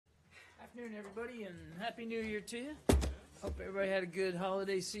afternoon, everybody, and Happy New Year to you. Hope everybody had a good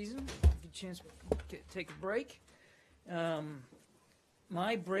holiday season. Good chance to take a break.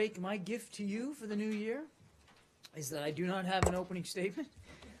 My gift to you for the new year is that I do not have an opening statement,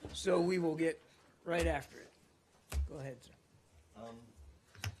 so we will get right after it. Go ahead, sir.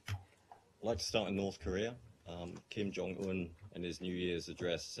 I'd like to start in North Korea. Kim Jong-un in his New Year's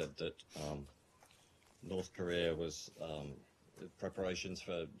address said that North Korea was preparations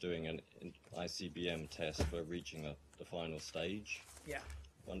for doing an ICBM test for reaching the final stage. Yeah.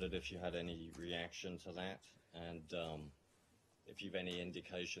 Wondered if you had any reaction to that, and if you've any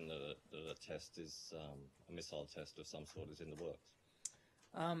indication that a test is a missile test of some sort is in the works.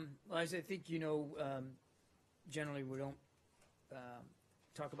 Well, as I think you know, generally we don't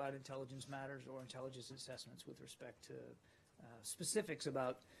talk about intelligence matters or intelligence assessments with respect to specifics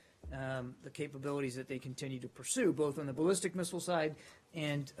about the capabilities that they continue to pursue, both on the ballistic missile side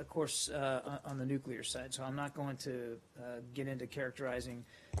and, of course, on the nuclear side. So I'm not going to get into characterizing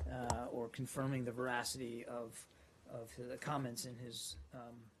or confirming the veracity of the comments in his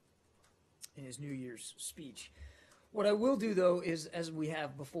New Year's speech. What I will do, though, is, as we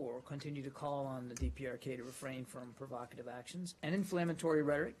have before, continue to call on the DPRK to refrain from provocative actions and inflammatory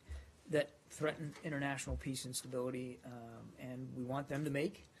rhetoric that threaten international peace and stability, and we want them to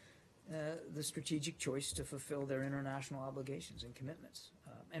make the strategic choice to fulfill their international obligations and commitments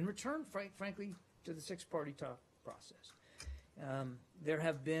and return, frankly, to the six-party talk process. There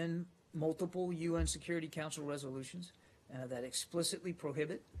have been multiple UN Security Council resolutions that explicitly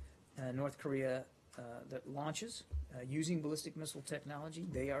prohibit North Korea that launches using ballistic missile technology.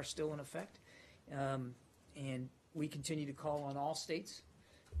 They are still in effect, and we continue to call on all states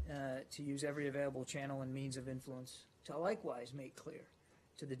to use every available channel and means of influence to likewise make clear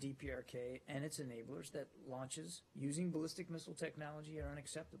to the DPRK and its enablers that launches using ballistic missile technology are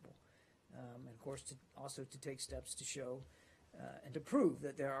unacceptable, and of course also to take steps to show and to prove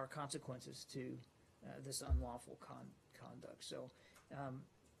that there are consequences to this unlawful conduct. So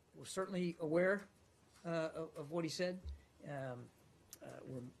we're certainly aware of what he said.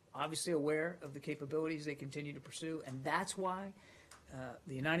 We're obviously aware of the capabilities they continue to pursue, and that's why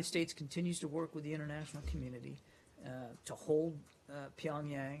the United States continues to work with the international community to hold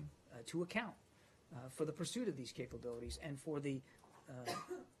Pyongyang to account for the pursuit of these capabilities and for the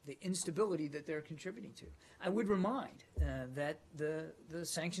instability that they're contributing to. I would remind that the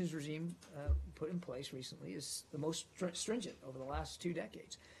sanctions regime put in place recently is the most stringent over the last 2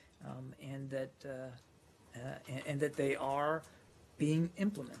 decades, and that they are being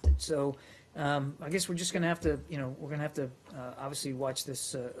implemented. So I guess we're just going to have to, we're going to have to obviously watch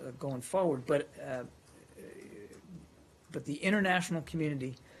this going forward. But the international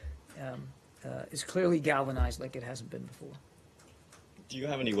community is clearly galvanized like it hasn't been before. Do you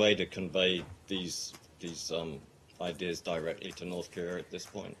have any way to convey these ideas directly to North Korea at this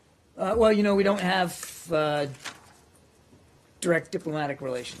point? Well, we don't have direct diplomatic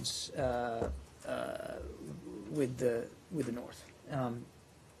relations with the North.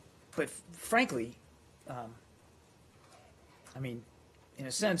 But frankly, I mean, in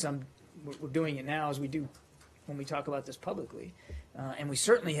a sense, we're doing it now as we do when we talk about this publicly, and we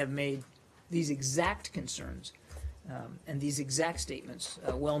certainly have made these exact concerns and these exact statements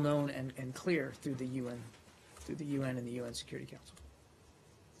well known and clear through the UN and the UN Security Council.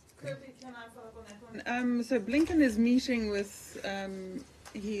 Kirby, can I follow up on that one? So Blinken is meeting with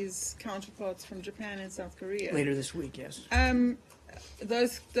his counterparts from Japan and South Korea Later this week, yes.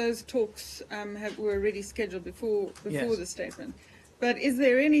 Those talks were already scheduled before Yes. the statement. But is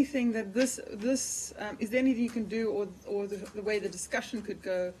there anything that is there anything you can do, or the way the discussion could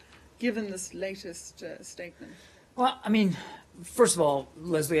go, given this latest statement? Well, I mean, first of all,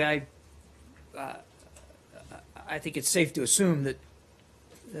 Leslie, I think it's safe to assume that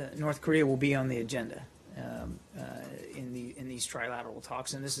North Korea will be on the agenda in these trilateral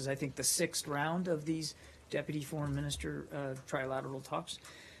talks, and this is, I think, the 6th round of these deputy foreign minister trilateral talks,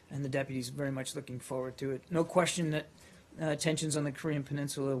 and the deputy's very much looking forward to it. No question that tensions on the Korean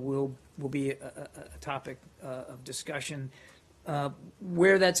Peninsula will be a topic of discussion.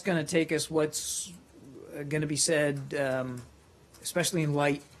 Where that's going to take us, what's going to be said, especially in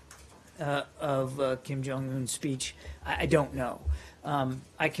light of Kim Jong-un's speech, I don't know.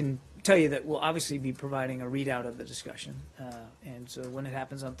 I can tell you that we'll obviously be providing a readout of the discussion, and so when it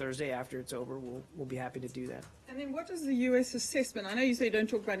happens on Thursday after it's over, we'll be happy to do that. And then what is the U.S. assessment? I know you say don't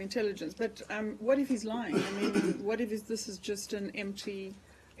talk about intelligence, but what if he's lying? I mean, what if this is just an empty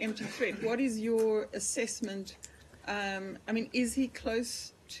threat? What is your assessment? I mean, is he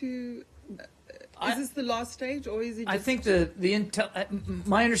close to Is this the last stage, or is it? I think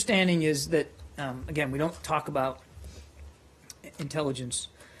my understanding is that, again, we don't talk about intelligence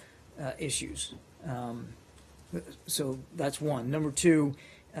issues. So that's one. Number two,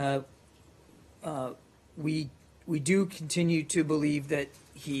 we do continue to believe that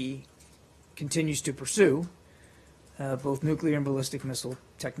he continues to pursue both nuclear and ballistic missile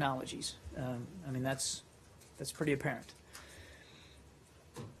technologies. I mean, that's pretty apparent.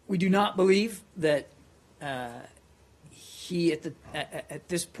 We do not believe that he, at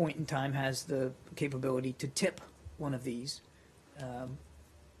this point in time, has the capability to tip one of these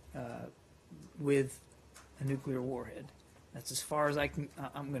with a nuclear warhead. That's as far as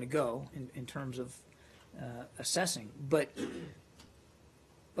I'm going to go in terms of assessing. But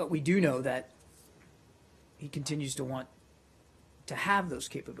we do know that he continues to want to have those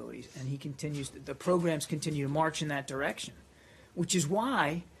capabilities, and the programs continue to march in that direction, which is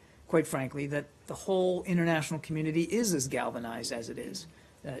why, quite frankly, that the whole international community is as galvanized as it is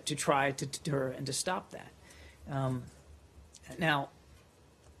to try to deter and to stop that. Now,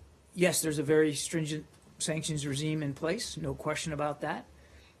 yes, there's a very stringent sanctions regime in place, no question about that.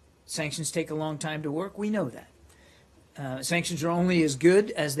 Sanctions take a long time to work, we know that. Sanctions are only as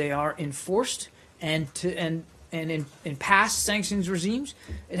good as they are enforced, and in past sanctions regimes,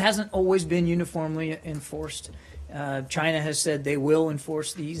 it hasn't always been uniformly enforced. China has said they will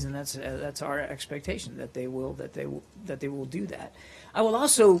enforce these, and that's our expectation, that they will do that. I will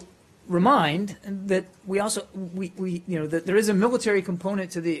also remind that that there is a military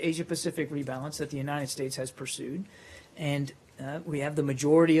component to the Asia-Pacific rebalance that the United States has pursued, and we have the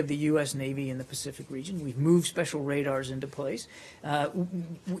majority of the U.S. Navy in the Pacific region. We've moved special radars into place.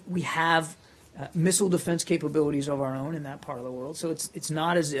 We have missile defense capabilities of our own in that part of the world. So it's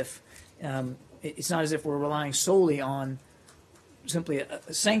not as if we're relying solely on simply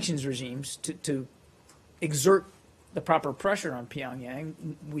sanctions regimes to exert the proper pressure on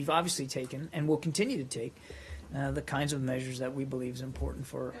Pyongyang. We've obviously taken and will continue to take the kinds of measures that we believe is important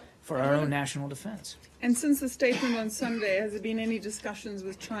for our own national defense. And since the statement on Sunday, has there been any discussions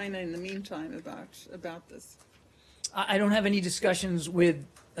with China in the meantime about this? I don't have any discussions with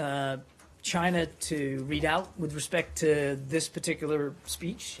China to read out with respect to this particular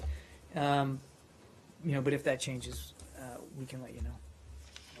speech. But if that changes, we can let you know.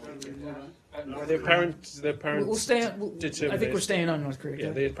 The apparent We'll stay. determination. I think we're staying on North Korea.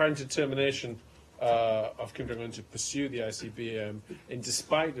 Yeah, the apparent determination of Kim Jong-un to pursue the ICBM, in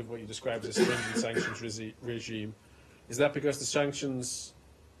despite of what you described as a stringent sanctions regime, is that because the sanctions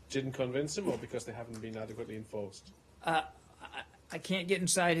didn't convince him, or because they haven't been adequately enforced? I can't get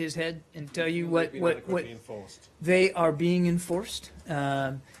inside his head and tell you what enforced. They are being enforced,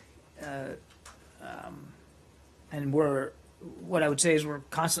 and what I would say is we're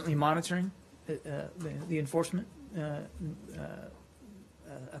constantly monitoring the enforcement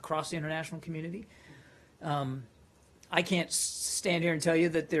across the international community. I can't stand here and tell you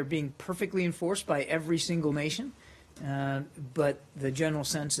that they're being perfectly enforced by every single nation, but the general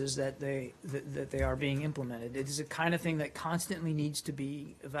sense is that they are being implemented. It is a kind of thing that constantly needs to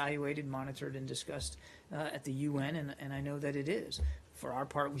be evaluated, monitored, and discussed at the UN, and I know that it is. For our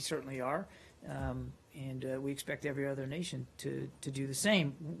part, we certainly are, and we expect every other nation to do the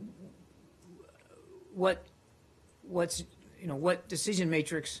same. What decision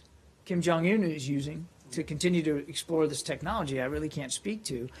matrix Kim Jong-un is using to continue to explore this technology, I really can't speak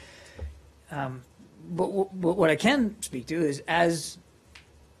to. But what I can speak to is, as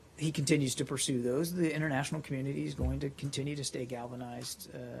he continues to pursue those, the international community is going to continue to stay galvanized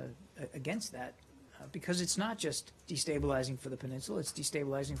against that, because it's not just destabilizing for the peninsula, it's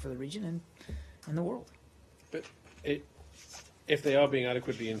destabilizing for the region and the world. But if they are being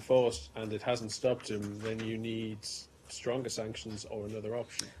adequately enforced and it hasn't stopped him, then you need stronger sanctions or another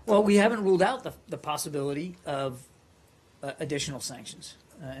option. Well, we haven't ruled out the possibility of additional sanctions.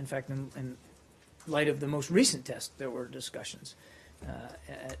 In fact, in light of the most recent test, there were discussions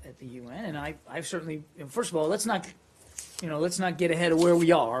at the UN, and I've certainly, first of all, let's not get ahead of where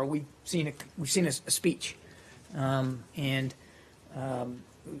we are. We've seen a speech, and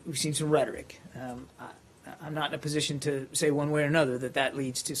we've seen some rhetoric. I'm not in a position to say one way or another that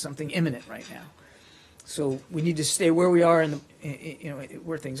leads to something imminent right now. So we need to stay where we are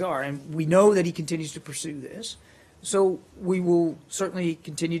where things are, and we know that he continues to pursue this. So we will certainly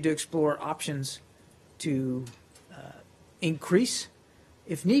continue to explore options to increase,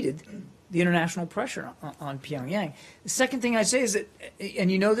 if needed, the international pressure on Pyongyang. The second thing I say is that,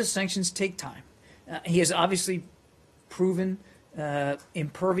 and sanctions take time. He has obviously proven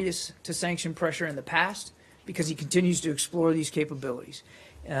impervious to sanction pressure in the past because he continues to explore these capabilities.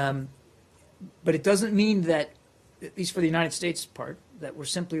 but it doesn't mean that, at least for the United States part, that we're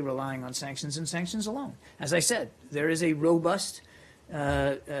simply relying on sanctions and sanctions alone. As I said, there is a robust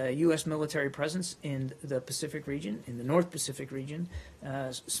U.S. military presence in the Pacific region, in the North Pacific region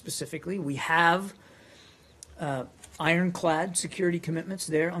specifically. We have ironclad security commitments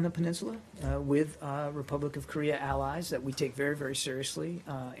there on the peninsula with Republic of Korea allies that we take very, very seriously.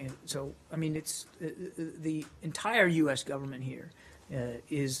 And so, I mean, it's the entire U.S. government here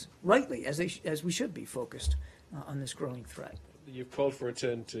is rightly, as we should be, focused on this growing threat. You've called for a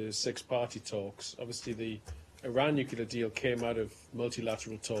return to six-party talks. Obviously, the Iran nuclear deal came out of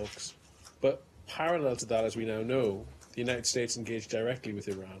multilateral talks. But parallel to that, as we now know, the United States engaged directly with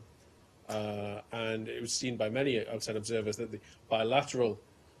Iran. And it was seen by many outside observers that the bilateral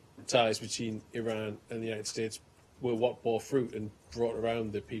ties between Iran and the United States were what bore fruit and brought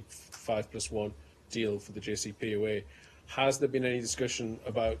around the P5+1 deal for the JCPOA. Has there been any discussion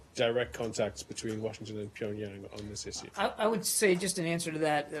about direct contacts between Washington and Pyongyang on this issue? I would say, just in answer to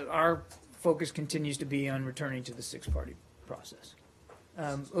that, our focus continues to be on returning to the six-party process.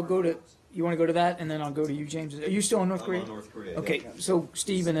 We'll go to, you want to go to that, and then I'll go to you, James. Are you still in North Korea? I'm on North Korea. Okay, so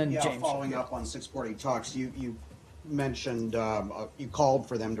Steve and then Yeah, James. following up on six-party talks, you mentioned, you called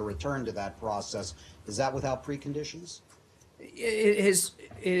for them to return to that process. Is that without preconditions? It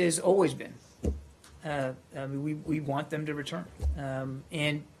has always been. I mean, we want them to return,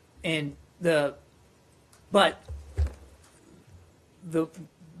 but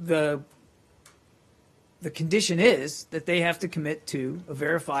the condition is that they have to commit to a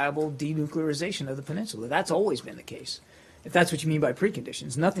verifiable denuclearization of the peninsula. That's always been the case. If that's what you mean by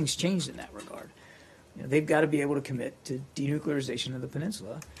preconditions, nothing's changed in that regard. You know, they've got to be able to commit to denuclearization of the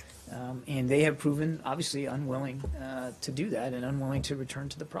peninsula, and they have proven obviously unwilling to do that and unwilling to return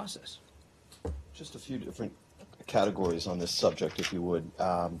to the process. Just a few different categories on this subject, if you would.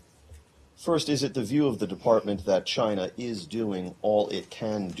 First, is it the view of the department that China is doing all it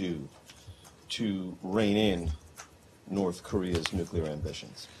can do to rein in North Korea's nuclear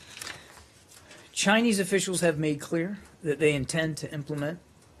ambitions? Chinese officials have made clear that they intend to implement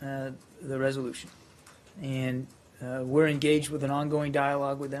the resolution. And we're engaged with an ongoing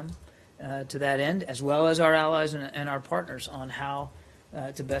dialogue with them to that end, as well as our allies and our partners on how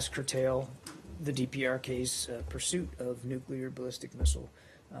to best curtail the DPRK's pursuit of nuclear, ballistic missile,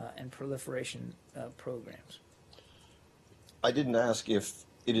 and proliferation programs. I didn't ask if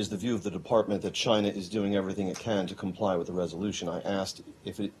it is the view of the department that China is doing everything it can to comply with the resolution. I asked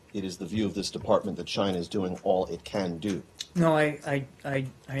if it is the view of this department that China is doing all it can do. No, I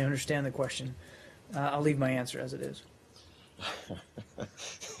understand the question. I'll leave my answer as it is.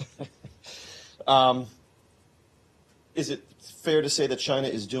 Is it fair to say that China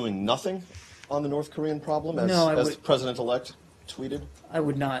is doing nothing on the North Korean problem, as, No, as the President-elect tweeted? I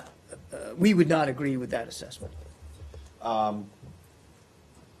would not. We would not agree with that assessment.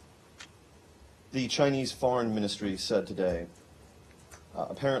 The Chinese Foreign Ministry said today,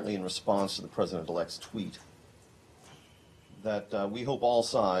 apparently in response to the President-elect's tweet, that we hope all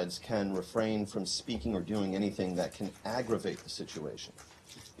sides can refrain from speaking or doing anything that can aggravate the situation.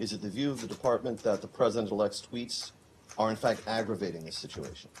 Is it the view of the department that the President-elect's tweets are in fact aggravating this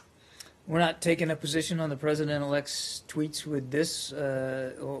situation? We're not taking a position on the President-elect's tweets with this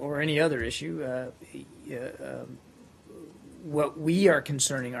or any other issue. What we are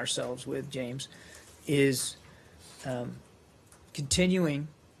concerning ourselves with, James, is continuing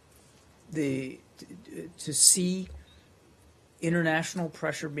to see international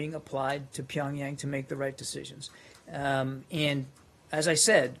pressure being applied to Pyongyang to make the right decisions. And as I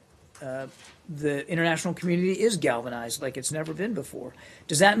said, the international community is galvanized like it's never been before.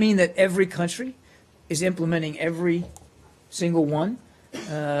 Does that mean that every country is implementing every single one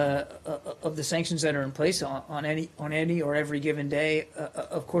of the sanctions that are in place on any or every given day?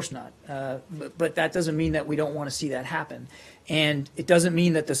 Of course not. But that doesn't mean that we don't want to see that happen. And it doesn't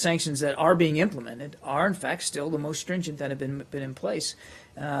mean that the sanctions that are being implemented are in fact still the most stringent that have been in place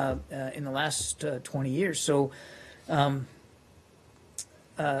in the last 20 years. So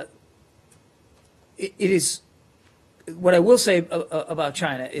it is, what I will say about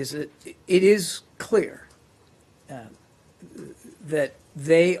China is that it is clear that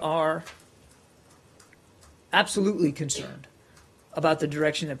they are absolutely concerned about the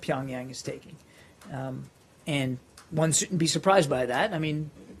direction that Pyongyang is taking. And one shouldn't be surprised by that. I mean,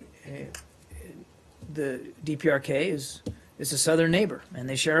 the DPRK is a southern neighbor, and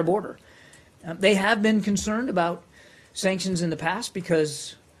they share a border. They have been concerned about sanctions in the past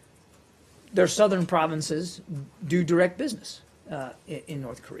because their southern provinces do direct business in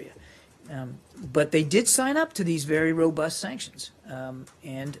North Korea. But they did sign up to these very robust sanctions.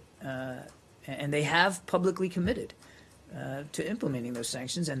 And And they have publicly committed to implementing those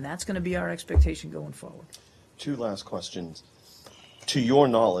sanctions, and that's going to be our expectation going forward. Two last questions. To your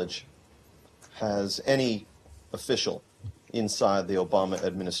knowledge, has any official inside the Obama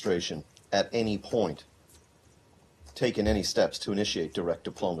administration at any point taken any steps to initiate direct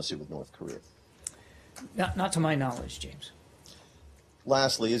diplomacy with North Korea? Not to my knowledge, James.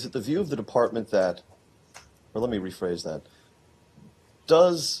 Lastly, is it the view of the department that, or let me rephrase that,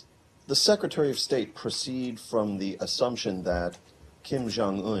 does the Secretary of State proceed from the assumption that Kim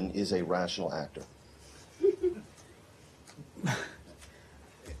Jong-un is a rational actor?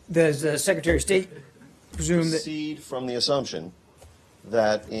 Does the Secretary of State presume that? Proceed from the assumption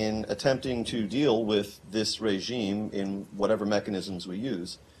that in attempting to deal with this regime in whatever mechanisms we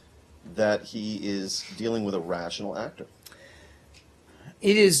use, that he is dealing with a rational actor?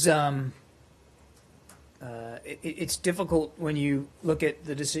 It is. It's difficult when you look at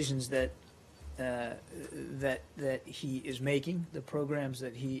the decisions that that he is making, the programs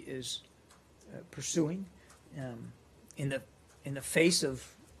that he is pursuing, in the face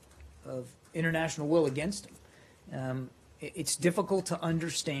of international will against him. It's difficult to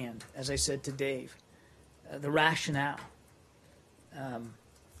understand, as I said to Dave, the rationale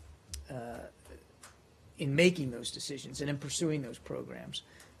in making those decisions and in pursuing those programs,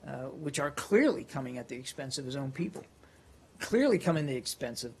 which are clearly coming at the expense of his own people, clearly coming at the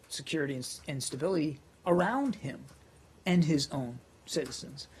expense of security and stability around him and his own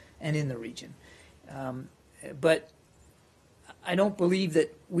citizens and in the region. But I don't believe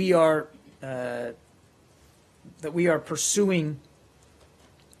that we are pursuing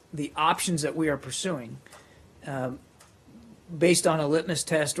the options that we are pursuing based on a litmus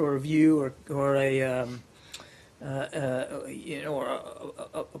test or a view or a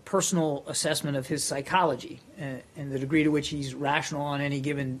personal assessment of his psychology and the degree to which he's rational on any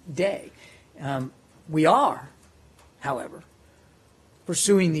given day. We are, however,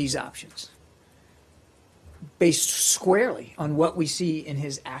 pursuing these options based squarely on what we see in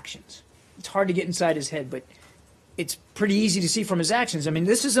his actions. It's hard to get inside his head, but it's pretty easy to see from his actions. I mean,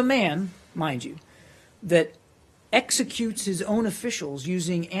 this is a man, mind you, that executes his own officials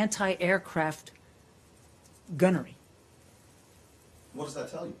using anti-aircraft gunnery. What does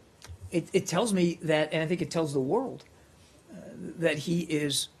that tell you? It tells me that, and I think it tells the world, that he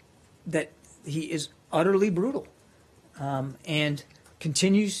is utterly brutal, and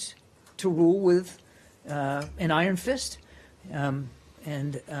continues to rule with an iron fist, and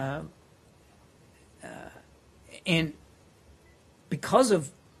because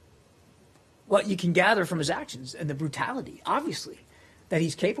of what you can gather from his actions and the brutality, obviously, that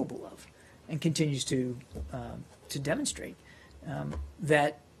he's capable of, and continues to demonstrate,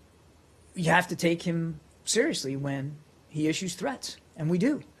 that you have to take him seriously when he issues threats, and we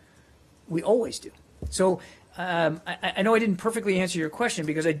do. We always do. So I know I didn't perfectly answer your question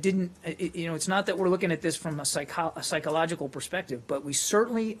because I didn't. It's not that we're looking at this from a psychological perspective, but we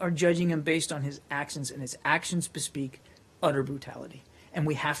certainly are judging him based on his actions, and his actions bespeak utter brutality. And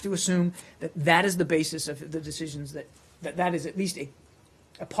we have to assume that that is the basis of the decisions that is at least a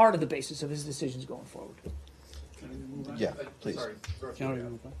part of the basis of his decisions going forward. Yeah, please.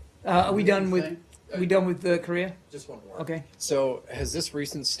 Are we done with Korea? Just one more. Okay. So, has this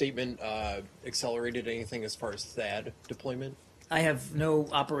recent statement accelerated anything as far as THAAD deployment? I have no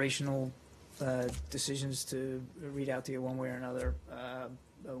operational decisions to read out to you one way or another.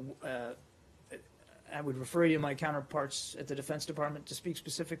 I would refer you to my counterparts at the Defense Department to speak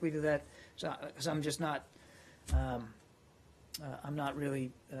specifically to that. So I'm just not. I'm not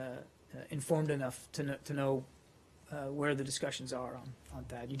really informed enough to know where the discussions are on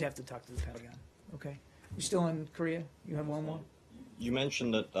that. You'd have to talk to the Pentagon. Okay. You still in Korea? You have one more? You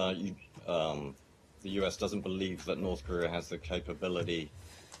mentioned that the U.S. doesn't believe that North Korea has the capability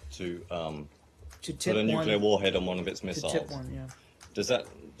to tip put a nuclear one, warhead on one of its to missiles. tip one, yeah. Does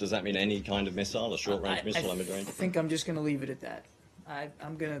that mean any kind of missile, a short-range missile, a mid-range? I think I'm just going to leave it at that.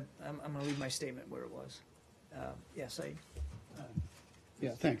 I'm going to leave my statement where it was. Yes,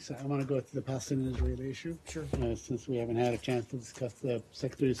 Yeah, thanks. I want to go to the Palestinian-Israeli issue. Sure. Since we haven't had a chance to discuss the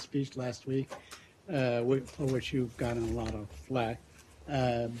Secretary's speech last week, for which you've gotten a lot of flack.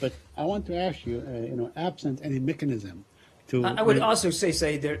 But I want to ask you, absent any mechanism to... I would also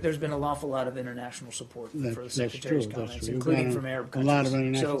say there's been an awful lot of international support for the Secretary's comments, including from Arab countries. A lot of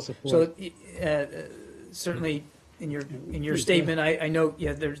international support. So certainly in your statement, I know,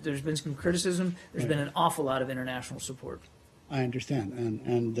 yeah, there's been some criticism. There's been an awful lot of international support. I understand,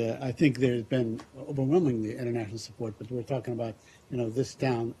 and I think there's been overwhelmingly international support. But we're talking about, this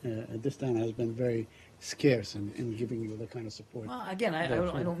town has been very scarce in giving you the kind of support. Well, again, I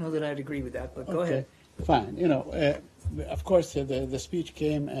Therefore- don't know that I'd agree with that, but go ahead. Fine. Of course, the speech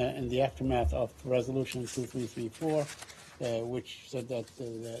came in the aftermath of Resolution 2334, which said that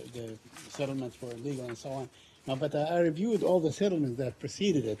the settlements were illegal and so on. Now, but I reviewed all the settlements that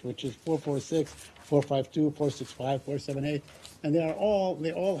preceded it, which is 446, 452, 465, 478, and they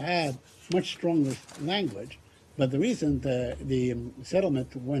all had much stronger language. But the reason the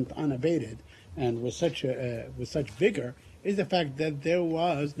settlement went unabated and with such vigor is the fact that there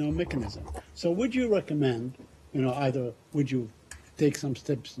was no mechanism. So would you recommend, either would you take some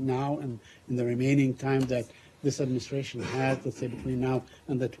steps now and in the remaining time that this administration has, let's say between now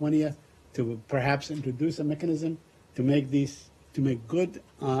and the 20th, to perhaps introduce a mechanism to make good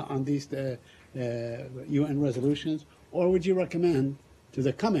on these UN resolutions, or would you recommend to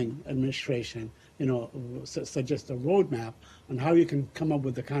the coming administration, suggest a roadmap on how you can come up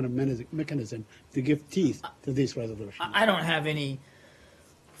with the kind of mechanism to give teeth to these resolutions? I don't have any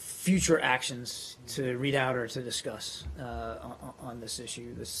future actions to read out or to discuss on this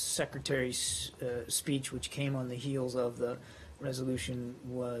issue. The Secretary's speech, which came on the heels of the resolution,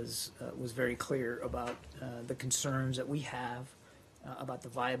 was very clear about the concerns that we have about the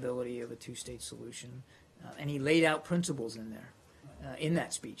viability of a two-state solution, and he laid out principles in there, in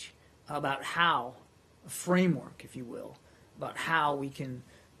that speech, about how, a framework, if you will, about how we can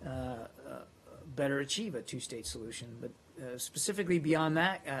better achieve a two-state solution. But specifically beyond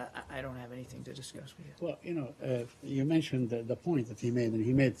that, I don't have anything to discuss with you. Well, you mentioned the point that he made, and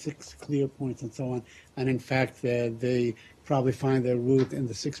he made 6 clear points and so on. And in fact, they probably find their root in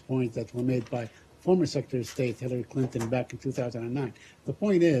the 6 points that were made by former Secretary of State Hillary Clinton back in 2009. The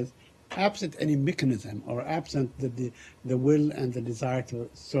point is, absent any mechanism or absent the will and the desire to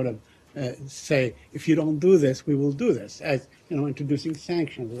sort of say, if you don't do this, we will do this, as introducing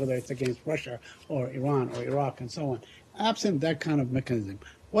sanctions, whether it's against Russia or Iran or Iraq and so on. Absent that kind of mechanism,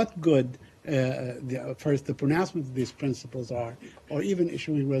 what good first the pronouncement of these principles are, or even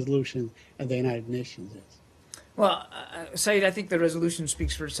issuing resolutions at the United Nations is? Well, Saeed, I think the resolution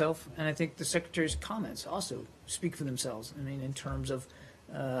speaks for itself, and I think the Secretary's comments also speak for themselves. I mean, in terms of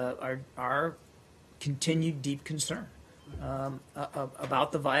our continued deep concern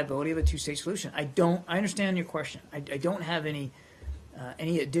about the viability of a two-state solution. I understand your question. I don't have any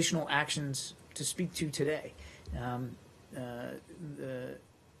additional actions to speak to today.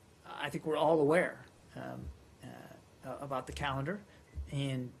 I think we're all aware about the calendar,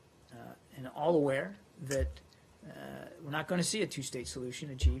 and all aware that we're not going to see a two-state solution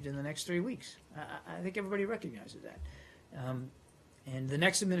achieved in the next 3 weeks. I think everybody recognizes that. And the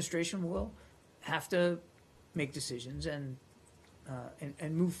next administration will have to make decisions and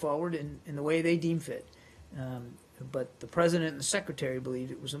move forward in the way they deem fit. But the President and the Secretary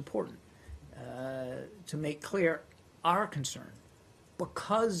believed it was important to make clear our concern,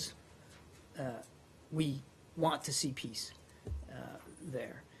 because we want to see peace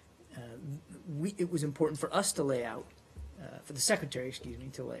there. It was important for us to lay out, for the Secretary,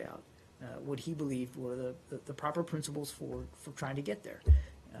 to lay out what he believed were the proper principles for trying to get there.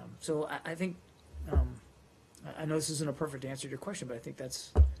 So I think, I know this isn't a perfect answer to your question, but I think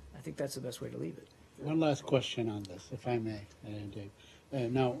that's the best way to leave it. One last question on this, if I may,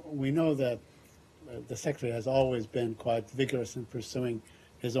 Dave. Now, we know that the Secretary has always been quite vigorous in pursuing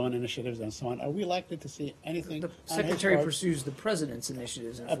his own initiatives and so on. Are we likely to see anything? The on his Secretary part? pursues the President's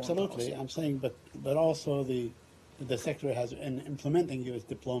initiatives and foreign Absolutely, policy. I'm saying, but also the Secretary has in implementing U.S.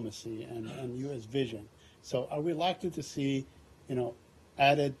 diplomacy and U.S. vision. So are we likely to see,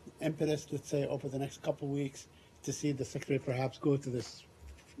 added impetus, let's say, over the next couple of weeks to see the Secretary perhaps go to this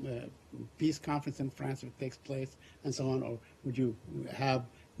peace conference in France if it takes place and so on, or would you have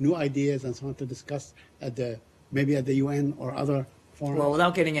new ideas and so on to discuss maybe at the UN or other forums? Well,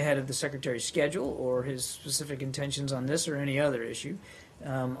 without getting ahead of the Secretary's schedule or his specific intentions on this or any other issue,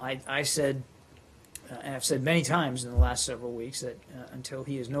 I said, and I've said many times in the last several weeks, that until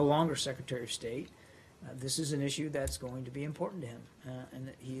he is no longer Secretary of State, this is an issue that's going to be important to him, and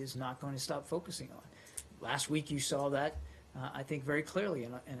that he is not going to stop focusing on. Last week you saw that, I think, very clearly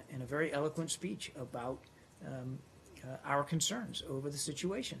in a very eloquent speech about our concerns over the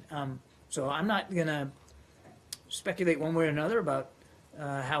situation. So I'm not going to speculate one way or another about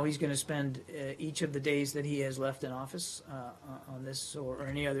how he's going to spend each of the days that he has left in office on this or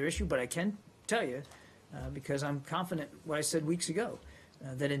any other issue, but I can tell you, because I'm confident what I said weeks ago,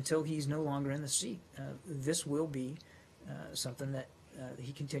 that until he's no longer in the seat, this will be something that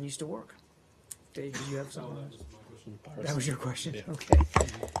he continues to work. Dave, did you have something? That was your question? Yeah. Okay.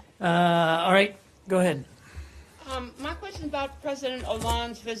 All right, go ahead. My question about President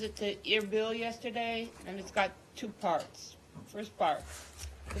Hollande's visit to Erbil yesterday, and it's got two parts. First part,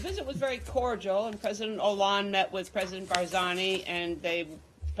 the visit was very cordial, and President Hollande met with President Barzani, and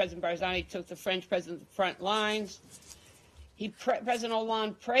President Barzani took the French president to the front lines. President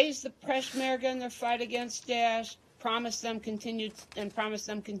Hollande praised the Peshmerga in their fight against Daesh, promised them continued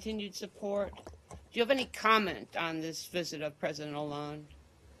support. Do you have any comment on this visit of President Hollande?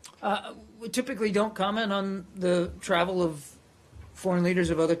 We typically don't comment on the travel of foreign leaders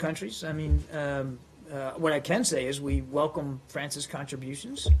of other countries. I mean, what I can say is we welcome France's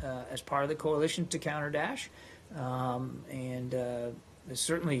contributions as part of the coalition to counter Daesh, and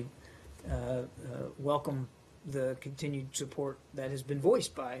certainly welcome the continued support that has been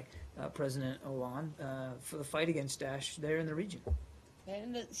voiced by President Hollande for the fight against Daesh there in the region.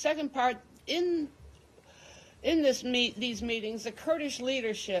 And the second part, in these meetings, the Kurdish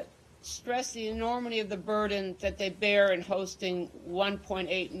leadership stressed the enormity of the burden that they bear in hosting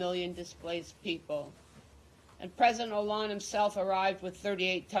 1.8 million displaced people. And President Hollande himself arrived with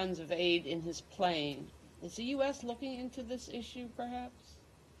 38 tons of aid in his plane. Is the U.S. looking into this issue, perhaps?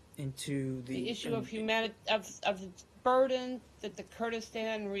 Into the issue of the burden that the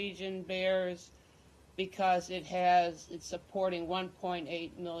Kurdistan region bears because it's supporting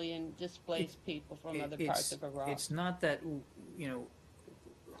 1.8 million displaced people from other parts of Iraq. It's not that,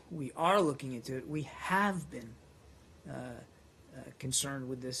 we are looking into it. We have been concerned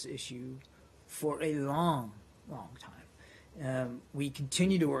with this issue for a long time. We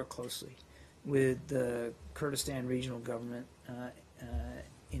continue to work closely with the Kurdistan regional government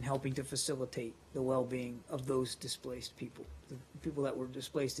in helping to facilitate the well-being of those displaced people, the people that were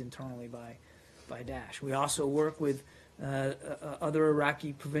displaced internally by Daesh. We also work with other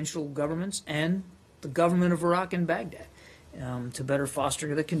Iraqi provincial governments and the government of Iraq and Baghdad to better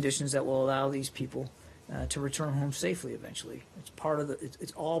foster the conditions that will allow these people to return home safely eventually.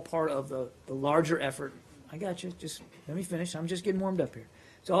 It's all part of the larger effort. I got you. Just let me finish. I'm just getting warmed up here.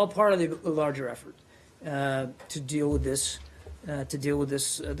 It's all part of the larger effort to deal with this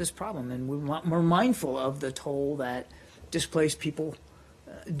problem, and we're mindful of the toll that displaced people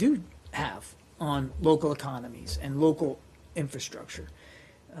do have on local economies and local infrastructure.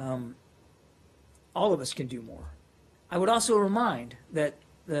 All of us can do more. I would also remind that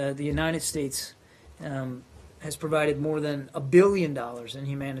the United States has provided more than $1 billion in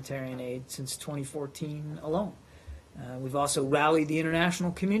humanitarian aid since 2014 alone. We've also rallied the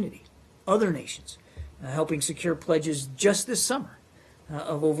international community, other nations, helping secure pledges just this summer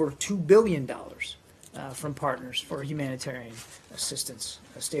of over $2 billion from partners for humanitarian assistance,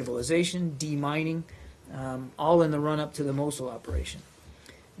 stabilization, demining, all in the run-up to the Mosul operation.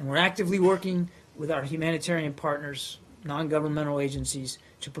 And we're actively working with our humanitarian partners, non-governmental agencies,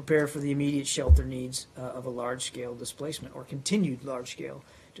 to prepare for the immediate shelter needs of a large-scale displacement or continued large-scale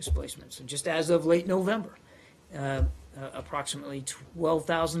displacement. So just as of late November, approximately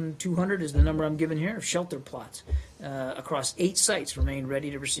 12,200 is the number I'm given here of shelter plots across 8 sites remain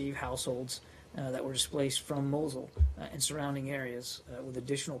ready to receive households that were displaced from Mosul and surrounding areas, with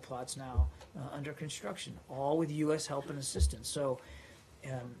additional plots now under construction, all with U.S. help and assistance. So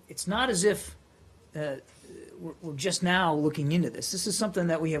it's not as if we're just now looking into this. This is something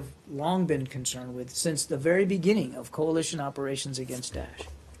that we have long been concerned with since the very beginning of coalition operations against Daesh.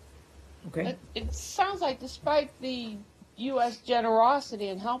 Okay? It sounds like despite the U.S. generosity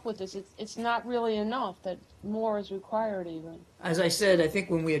and help with this, it's not really enough, that more is required even. As I said, I think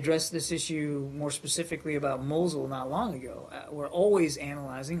when we addressed this issue more specifically about Mosul not long ago, we're always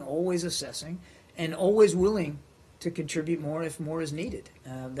analyzing, always assessing, and always willing to contribute more if more is needed.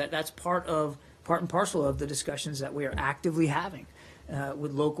 That's part and parcel of the discussions that we are actively having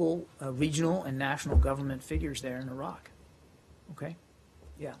with local, regional, and national government figures there in Iraq. Okay?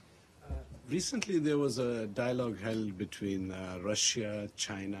 Yeah. Recently, there was a dialogue held between Russia,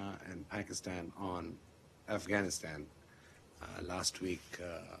 China, and Pakistan on Afghanistan last week.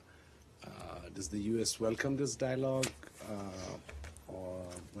 Does the U.S. welcome this dialogue, or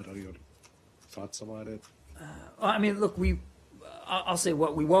what are your thoughts about it? I mean, look, I'll say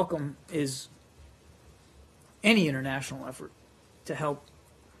what we welcome is any international effort to help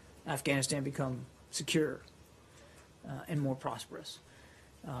Afghanistan become secure and more prosperous.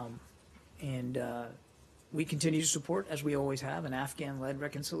 And we continue to support, as we always have, an Afghan-led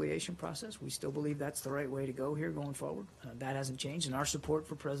reconciliation process. We still believe that's the right way to go here going forward. That hasn't changed, and our support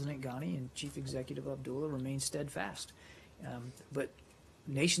for President Ghani and Chief Executive Abdullah remains steadfast. But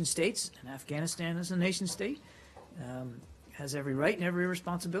nation states, and Afghanistan as a nation state, has every right and every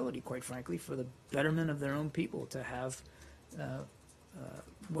responsibility, quite frankly, for the betterment of their own people to have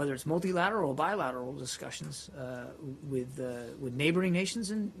whether it's multilateral or bilateral discussions with neighboring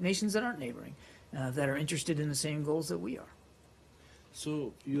nations and nations that aren't neighboring, that are interested in the same goals that we are.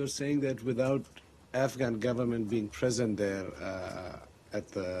 So you're saying that without Afghan government being present there at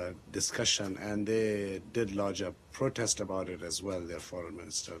the discussion, and they did lodge a protest about it as well, their foreign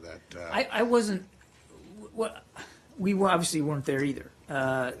minister, that... I wasn't, we obviously weren't there either.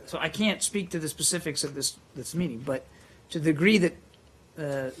 So I can't speak to the specifics of this meeting, but to the degree that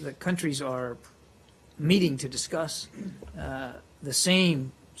the countries are meeting to discuss the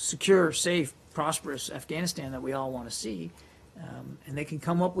same secure, safe, prosperous Afghanistan that we all want to see, and they can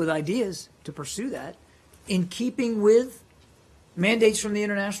come up with ideas to pursue that in keeping with mandates from the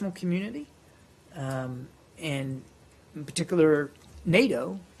international community, and in particular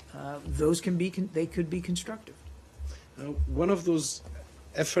NATO, they could be constructive. One of those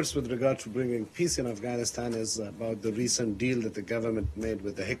efforts with regard to bringing peace in Afghanistan is about the recent deal that the government made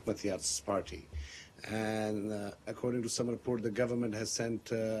with the Hikmatyar's party. And according to some report, the government has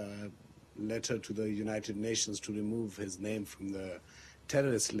sent a letter to the United Nations to remove his name from the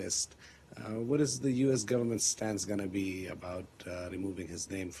terrorist list. What is the U.S. government's stance going to be about removing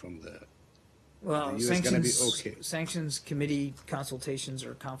his name from the... Well, the US gonna be okay? sanctions committee consultations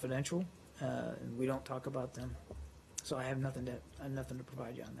are confidential, and we don't talk about them. So I have nothing to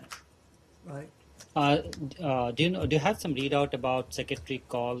provide you on that. Right? Do you have some readout about Secretary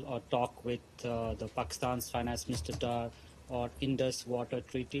call or talk with the Pakistan's Finance Minister Dar or Indus Water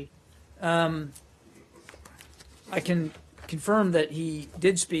Treaty? I can confirm that he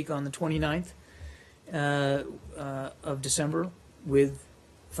did speak on the 29th of December with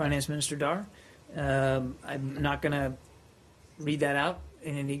Finance Minister Dar. I'm not going to read that out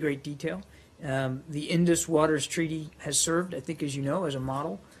in any great detail. The Indus Waters Treaty has served, I think, as you know, as a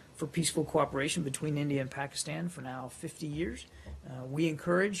model for peaceful cooperation between India and Pakistan for now 50 years. We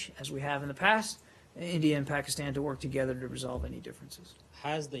encourage, as we have in the past, India and Pakistan to work together to resolve any differences.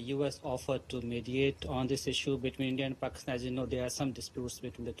 Has the U.S. offered to mediate on this issue between India and Pakistan? As you know, there are some disputes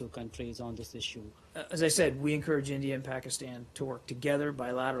between the two countries on this issue. As I said, we encourage India and Pakistan to work together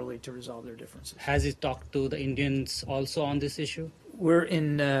bilaterally to resolve their differences. Has he talked to the Indians also on this issue? We're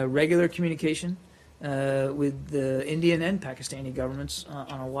in regular communication with the Indian and Pakistani governments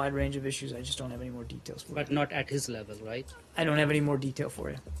on a wide range of issues. I just don't have any more details for you. But not at his level, right? I don't have any more detail for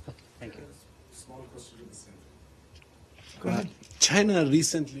you. Okay, thank you. Small question to the center. Go ahead. China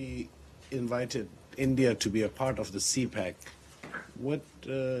recently invited India to be a part of the CPEC. What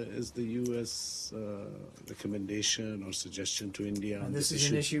is the U.S. Recommendation or suggestion to India on this issue? This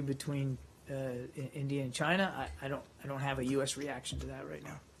is an issue between India and China. I don't have a U.S. reaction to that right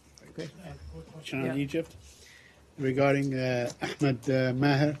now. Okay. Question on Yeah. Egypt regarding Ahmed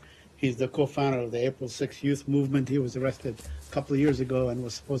Maher. He's the co-founder of the April 6th Youth Movement. He was arrested a couple of years ago and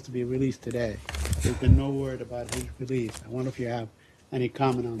was supposed to be released today. There's been no word about his release. I wonder if you have any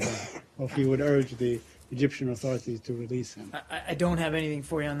comment on that, or if you would urge the Egyptian authorities to release him. I don't have anything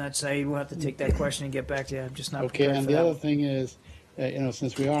for you on that, Saeed. We'll have to take that question and get back to you. I'm just not Okay, prepared and for the that. other thing is,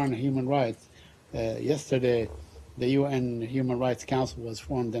 since we are on human rights, yesterday the UN Human Rights Council was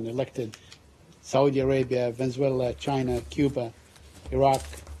formed and elected Saudi Arabia, Venezuela, China, Cuba, Iraq,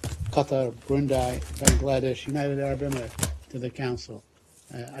 Qatar, Brunei, Bangladesh, United Arab Emirates to the council.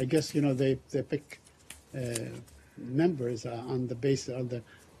 I guess they pick members on the basis on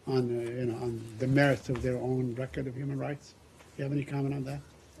the merits of their own record of human rights. Do you have any comment on that?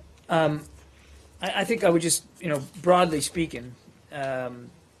 I think I would just, broadly speaking,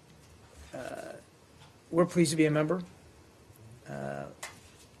 we're pleased to be a member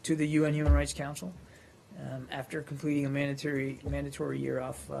to the UN Human Rights Council after completing a mandatory year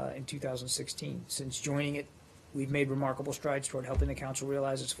off in 2016. Since joining it, we've made remarkable strides toward helping the Council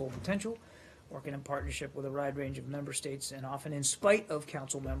realize its full potential, working in partnership with a wide range of member states and often in spite of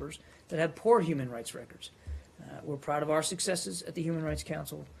Council members that have poor human rights records. We're proud of our successes at the Human Rights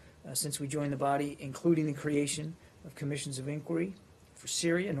Council since we joined the body, including the creation of commissions of inquiry for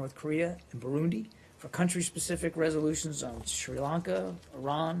Syria, North Korea, and Burundi, for country-specific resolutions on Sri Lanka,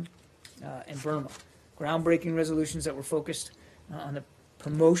 Iran, and Burma. Groundbreaking resolutions that were focused on the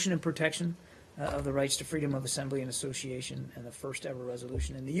promotion and protection of the rights to freedom of assembly and association, and the first ever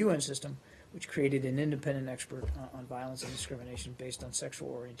resolution in the UN system, which created an independent expert on violence and discrimination based on sexual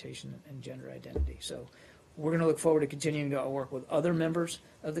orientation and gender identity. So we're going to look forward to continuing to work with other members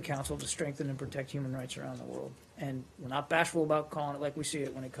of the Council to strengthen and protect human rights around the world. And we're not bashful about calling it like we see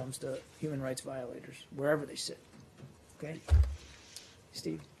it when it comes to human rights violators, wherever they sit. Okay?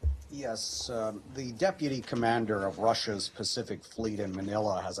 Steve? Yes, the deputy commander of Russia's Pacific Fleet in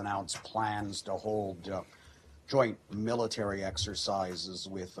Manila has announced plans to hold joint military exercises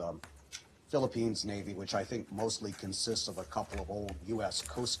with Philippines Navy, which I think mostly consists of a couple of old U.S.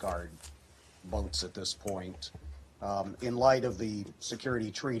 Coast Guard boats at this point. In light of the security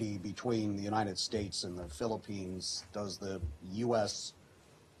treaty between the United States and the Philippines, does the U.S.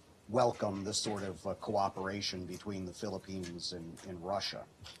 welcome this sort of cooperation between the Philippines and Russia?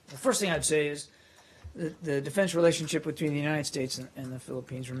 The first thing I'd say is the defense relationship between the United States and the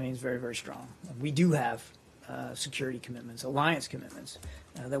Philippines remains very, very strong. We do have security commitments, alliance commitments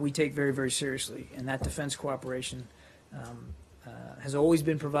that we take very, very seriously, and that defense cooperation has always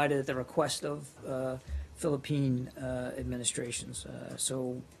been provided at the request of Philippine administrations.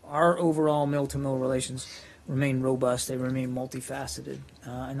 So our overall mill-to-mill relations remain robust, they remain multifaceted,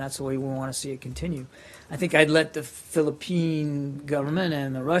 and that's the way we want to see it continue. I think I'd let the Philippine government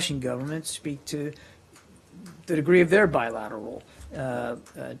and the Russian government speak to the degree of their bilateral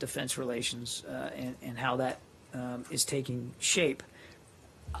defense relations and how that is taking shape.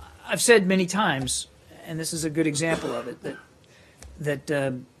 I've said many times, and this is a good example of it,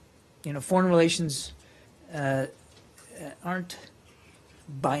 that foreign relations aren't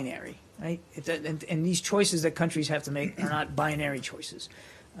binary, right? And these choices that countries have to make are not binary choices.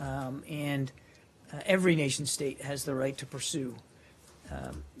 And every nation state has the right to pursue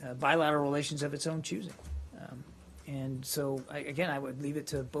bilateral relations of its own choosing. And so, I would leave it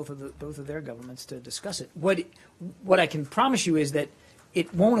to both of their governments to discuss it. What I can promise you is that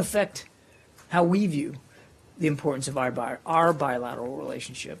it won't affect how we view the importance of our bilateral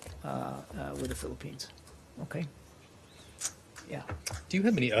relationship with the Philippines. Okay? Yeah. Do you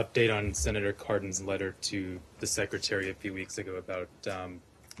have any update on Senator Cardin's letter to the Secretary a few weeks ago about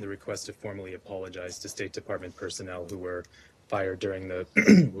the request to formally apologize to State Department personnel who were fired during the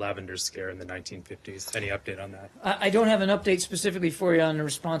Lavender Scare in the 1950s? Any update on that? I don't have an update specifically for you on the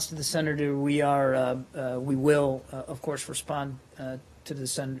response to the senator. We will, of course, respond to the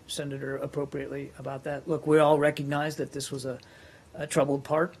senator appropriately about that. Look, we all recognize that this was a troubled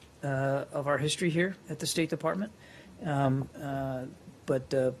part of our history here at the State Department.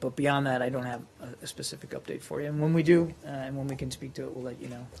 But beyond that, I don't have a specific update for you. And when we do, and when we can speak to it, we'll let you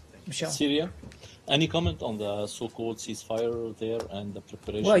know. Michelle? Syria, any comment on the so-called ceasefire there and the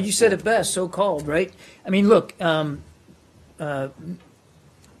preparation? Well, you said it best, so-called, right? I mean, look,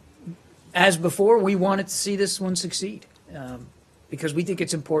 as before, we wanted to see this one succeed because we think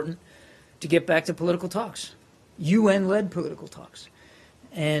it's important to get back to political talks, UN-led political talks.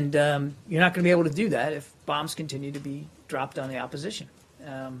 And you're not going to be able to do that if bombs continue to be dropped on the opposition.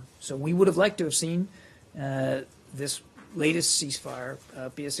 So we would have liked to have seen this latest ceasefire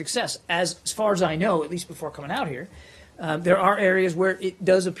be a success. As far as I know, at least before coming out here, there are areas where it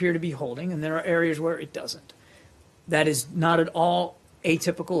does appear to be holding, and there are areas where it doesn't. That is not at all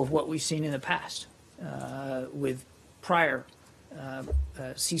atypical of what we've seen in the past with prior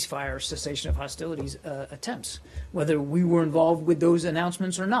ceasefire, cessation of hostilities attempts, whether we were involved with those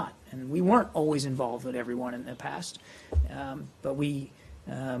announcements or not. And we weren't always involved with everyone in the past. But we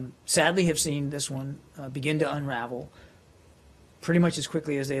sadly have seen this one begin to unravel pretty much as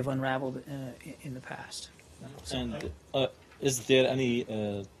quickly as they have unraveled in the past. And is there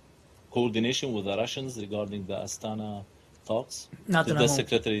any coordination with the Russians regarding the Astana talks? Not that Did I'm the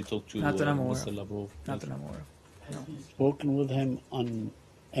secretary talk to not that I'm aware Mr. of. Lavrov? Not that I'm aware of. No. Spoken with him on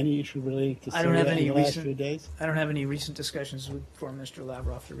any issue related to I don't Syria have in any the last recent. few days? I don't have any recent discussions with Foreign Minister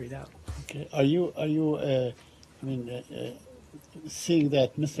Lavrov to read out. Okay. Are you seeing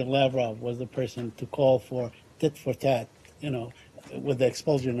that Mr. Lavrov was the person to call for tit for tat, with the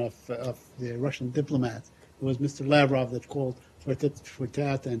expulsion of the Russian diplomats? It was Mr. Lavrov that called for tit for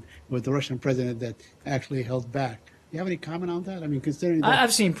tat, and it was the Russian president that actually held back. Do you have any comment on that? I mean, considering that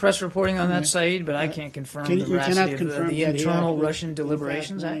I've seen press reporting on that, Saeed, but I can't confirm the veracity of the internal Russian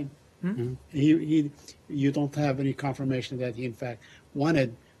deliberations. You don't have any confirmation that he, in fact,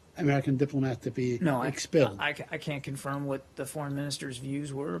 wanted American diplomats to be expelled. I can't confirm what the foreign minister's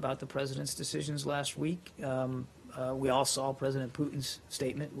views were about the president's decisions last week. We all saw President Putin's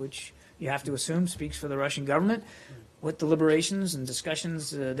statement, which you have to assume speaks for the Russian government. What deliberations and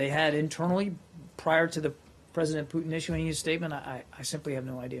discussions they had internally prior to the President Putin issuing his statement, I simply have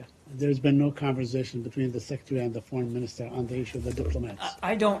no idea. There's been no conversation between the secretary and the foreign minister on the issue of the diplomats.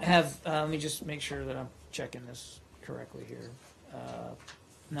 I don't have, let me just make sure that I'm checking this correctly here.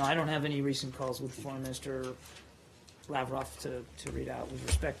 No, I don't have any recent calls with Foreign Minister Lavrov to read out with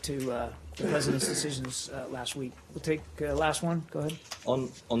respect to the President's decisions last week. We'll take last one. Go ahead.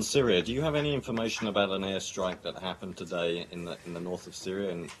 On Syria, do you have any information about an airstrike that happened today in the north of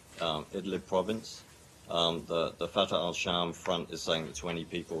Syria in Idlib province? The Fatah al-Sham front is saying that 20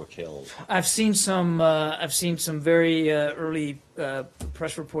 people were killed. I've seen some very early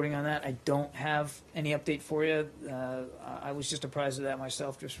press reporting on that. I don't have any update for you. I was just apprised of that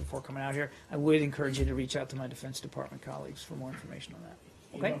myself just before coming out here. I would encourage you to reach out to my Defense Department colleagues for more information on that.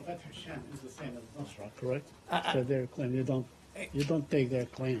 Okay. You know, Fatah Sham is the same as Nusra, correct? So their claim, you don't take their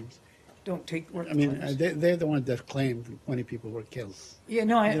claims. Don't take. I mean, they're the ones that claimed 20 people were killed. Yeah,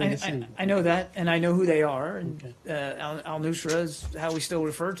 no, They're the same. I know that, and I know who they are. And Okay. Al-Nusra is how we still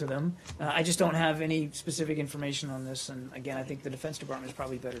refer to them. I just don't have any specific information on this. And again, I think the Defense Department is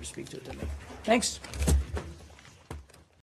probably better to speak to it than me. Thanks.